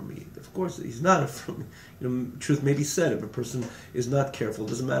not a from Yid. Of course, he's not a from. Truth may be said, if a person is not careful, it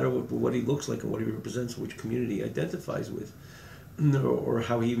doesn't matter what he looks like and what he represents, which community he identifies with, or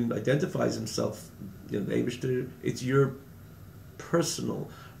how he even identifies himself. The Eibishter, it's your personal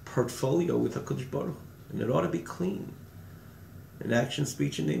portfolio with HaKadosh Baruch Hu, and it ought to be clean. In action,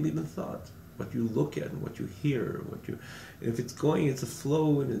 speech, and name, even thought. What you look at and what you hear, if it's going, it's a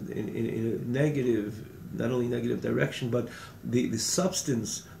flow in a negative, not only negative direction, but the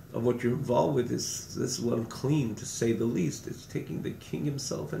substance of what you're involved with is unclean, to say the least. It's taking the king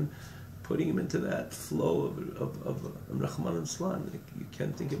himself and putting him into that flow of Rahman and Slan. You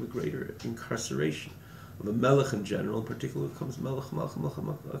can't think of a greater incarceration of a melech in general. In particular, comes melech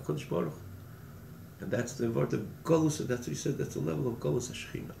HaKadosh Baruch Hu. And that's the word of Golus. That's what he said. That's the level of Golus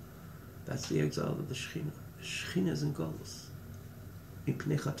HaShechina. That's the exile of the Shechina. The Shechina is in Golus.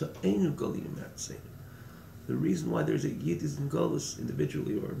 The reason why there's a Yid is in Golus,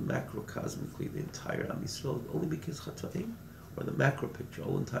 individually or macrocosmically, the entire Am Yisrael, only because Chata'im, or the macro picture,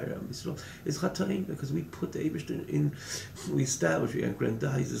 all entire Am Yisrael, is Chata'im, because we put the Eibishter in, we establish, we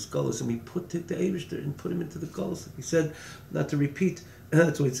aggrandize this Golus, and we put the Eibishter and put him into the Golus. Like he said, not to repeat,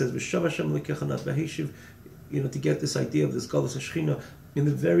 that's why it says, V'shav Hashem lekecha not v'heshiv, to get this idea of this Golus HaShechina, in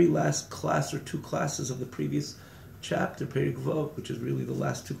the very last class or two classes of the previous chapter, Perek Vav, which is really the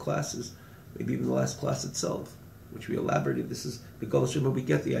last two classes, maybe even the last class itself, which we elaborated. This is the Golus Shema. We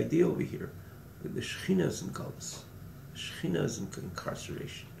get the idea over here. The Shechina is in Golus. The Shechina is in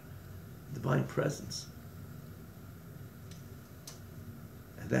incarceration. Divine presence.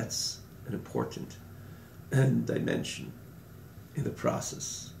 And that's an important dimension in the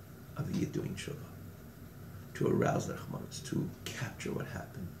process of the Yid doing Tshuva. To arouse the Rahmanas, to capture what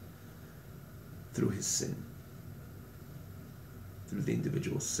happened through his sin, through the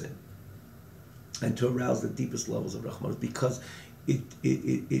individual's sin, and to arouse the deepest levels of Rahmanas, because it's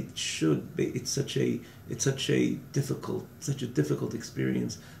such a difficult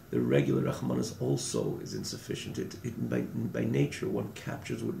experience. The regular Rahmanas also is insufficient. By nature, one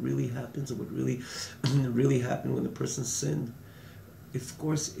captures what really happens and what really happened when the person sinned. Of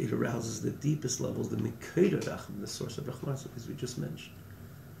course, it arouses the deepest levels, the Mikayra Rachman, the source of Rahman, as we just mentioned.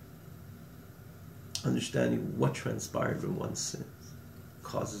 Understanding what transpired when one sins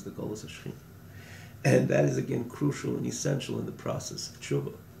causes the Golus HaShechina. And that is, again, crucial and essential in the process of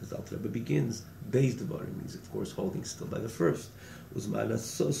Tshuva. As Alter Rebbe begins, Beis Devarim, he's, of course, holding still by the first. The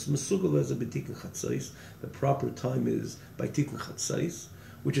proper time is by Tikkun Chatzais,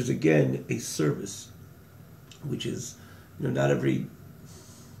 which is, again, a service, which is, not every...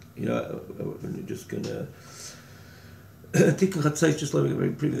 I'm just going to... Tikkun Chatzais, just like very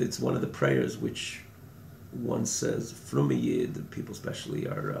briefly, it's one of the prayers which one says from a Yid, the people especially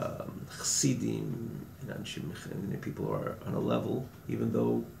are Chassidim and people who are on a level, even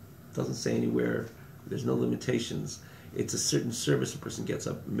though it doesn't say anywhere, there's no limitations. It's a certain service a person gets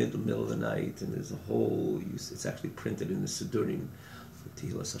up middle of the night, and there's a whole use. It's actually printed in the Sidurim.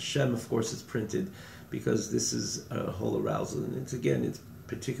 Tehillas Hashem, of course, it's printed because this is a whole arousal, and it's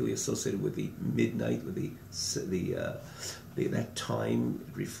particularly associated with the midnight, with that time.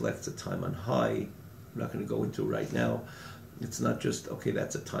 It reflects a time on high. I'm not going to go into it right now. It's not just, okay,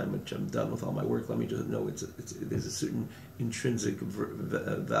 that's a time which I'm done with all my work. Let me just know there's a certain intrinsic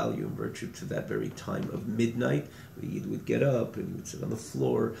value and virtue to that very time of midnight. The Yid would get up and he would sit on the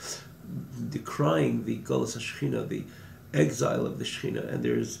floor, decrying the Golus HaShechina, the exile of the Shechina. And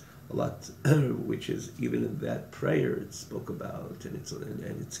there's a lot which is even in that prayer it spoke about, and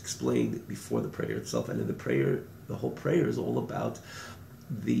it's explained before the prayer itself. And in the prayer, the whole prayer is all about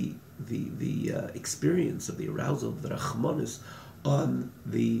the experience of the arousal of the Rachmanis on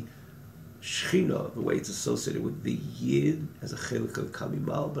the Shechina, the way it's associated with the Yid as a chelik of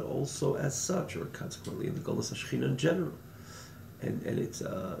Kamimal, but also as such, or consequently in the Golus HaShechina in general. And it's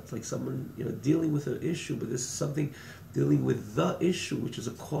like someone dealing with an issue, but this is something dealing with the issue, which is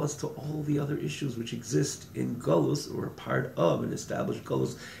a cause to all the other issues which exist in Golus, or a part of an established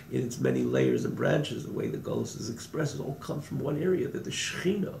Golus in its many layers and branches. The way the Golus is expressed, it all comes from one area, that the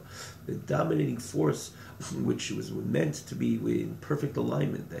Shechina, the dominating force, which was meant to be in perfect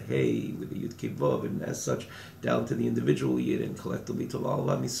alignment, the Hey with the Yud Kei Vav, and as such down to the individual Yid and collectively to all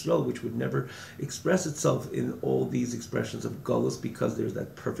of Am Yisrael, which would never express itself in all these expressions of Golus, because there's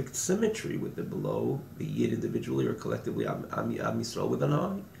that perfect symmetry with the below, the Yid individually or collectively Am Yisrael with an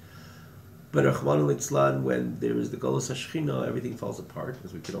eye. But Rachmana litzlan, when there is the Golus HaShechina, everything falls apart,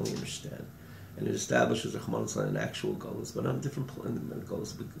 as we can only understand. And it establishes Rachmana litzlan an actual Golus, but on a different plane than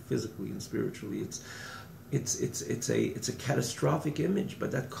Golus, physically and spiritually. It's a catastrophic image,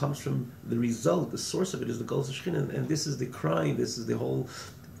 but that comes from the result. The source of it is the Golus HaShechina, and this is the crying. This is the whole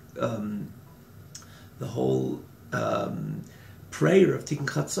prayer of Tikkun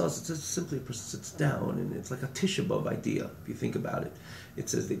Chatzos. It's just simply a person sits down, and it's like a Tisha B'Av idea, if you think about it. It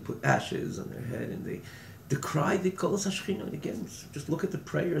says they put ashes on their head, and they decry the Golus HaShechina. And again, just look at the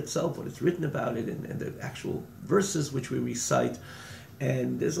prayer itself, what it's written about it, and the actual verses which we recite.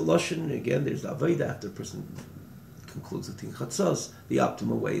 And there's a lashon, again, there's the avodah after a person concludes the Tikkun Chatzos. The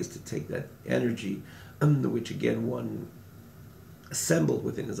optimal way is to take that energy, which again one assembled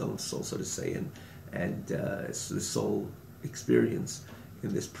within his own soul, so to say, and the soul experience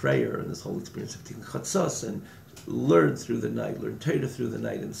in this prayer and this whole experience of Tikkun Chatzos, and learn through the night, learn Torah through the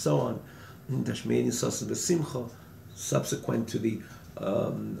night, and so on. Subsequent to the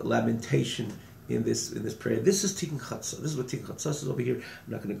lamentation in this prayer. This is Tikkun Chatzos. This is what Tikkun Chatzos is over here.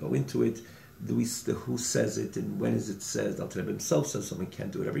 I'm not going to go into it. The who says it and when is it said. Al Rebbe himself says someone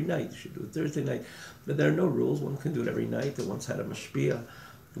can't do it every night. You should do it Thursday night. But there are no rules. One can do it every night. I once had a mashpia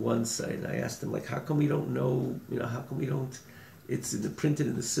once, and I asked him, like, how come we don't know, how come we don't, it's printed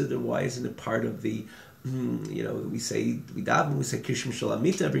in the Siddur, why isn't it part of the, we say, we daven, we say Kishim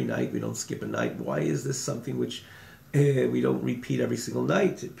Shalamit every night, we don't skip a night. Why is this something which we don't repeat every single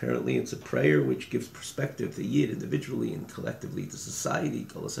night? Apparently it's a prayer which gives perspective to Yid individually and collectively to society,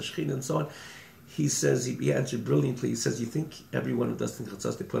 Golus HaShechina and so on. He says, he answered brilliantly, he says, you think everyone who does Tikkun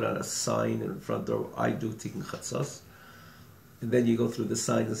Chatzos, they put out a sign in the front door, I do Tikkun Chatzos? And then you go through the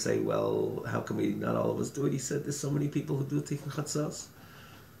signs and say, well, how come not all of us do it? He said, there's so many people who do Tikkun Chatzos.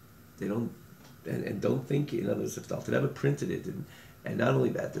 They don't, and don't think, in other words, if the Alter Rebbe printed it, and not only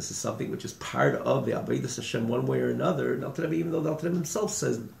that, this is something which is part of the Avodas Hashem one way or another. And Alter Rebbe, even though the Alter Rebbe himself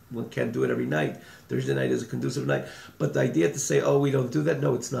says one can't do it every night, Thursday night is a conducive night, but the idea to say, oh, we don't do that,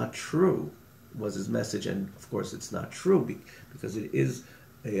 no, it's not true, was his message. And of course it's not true, because it is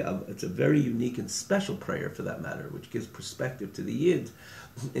it's a very unique and special prayer, for that matter, which gives perspective to the Yid,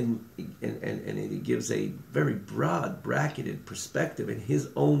 and it gives a very broad, bracketed perspective in his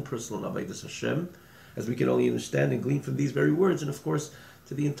own personal Avodas Hashem, as we can only understand and glean from these very words, and of course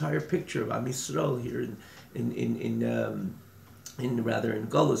to the entire picture of Am Yisrael here in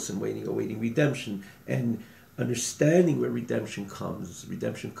Golus, and awaiting redemption, and understanding where redemption comes.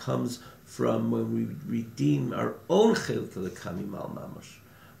 Redemption comes from when we redeem our own chelik l'kamimal mamash,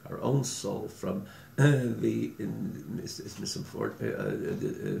 our own soul from the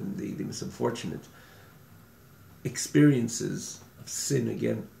misunfortunate experiences of sin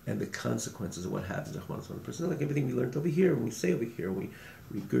again, and the consequences of what happens to one person. Like everything we learned over here, and we say over here, and we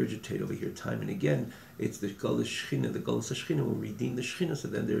regurgitate over here time and again, it's the Golus Shechina, the Golus HaShechina will redeem the Shechina, so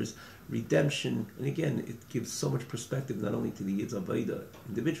then there's redemption, and again, it gives so much perspective not only to the Yid's Avodah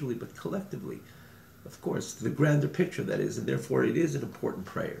individually, but collectively, of course, to the grander picture that is, and therefore it is an important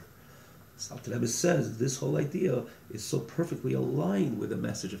prayer. So Alter Rebbe says this whole idea is so perfectly aligned with the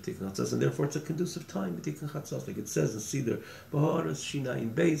message of Tikkun Chatzos, and therefore it's a conducive time to Tikkun Chatzos, like it says in Siddur B'Ha'aretz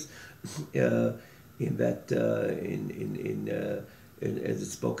Shinayin Beis, in that as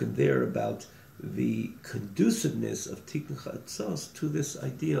it's spoken there about the conduciveness of Tikkun Chatzos to this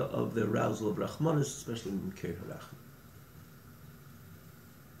idea of the arousal of Rachmanis, especially in Mikir Harachim.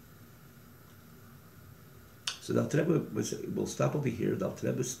 So the Alter Rebbe will stop over here. The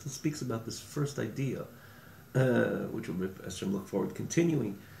Alter Rebbe still speaks about this first idea, which we'll, as Hashem, look forward to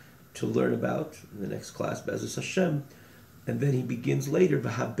continuing to learn about in the next class, Be'ezus Hashem. And then he begins later,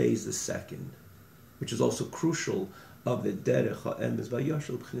 V'habeis the second, which is also crucial of the Derech HaEmes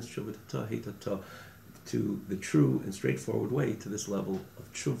V'yashal B'chinas Tshuva Tata Heitata, to the true and straightforward way, to this level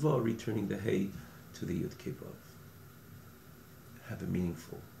of Tshuva, returning the Hey to the Yud Kivav. Have a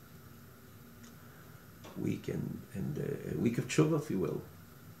meaningful week and a week of Tshuva, if you will.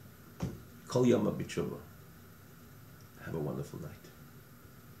 Kol Yama B'Tshuva. Have a wonderful night.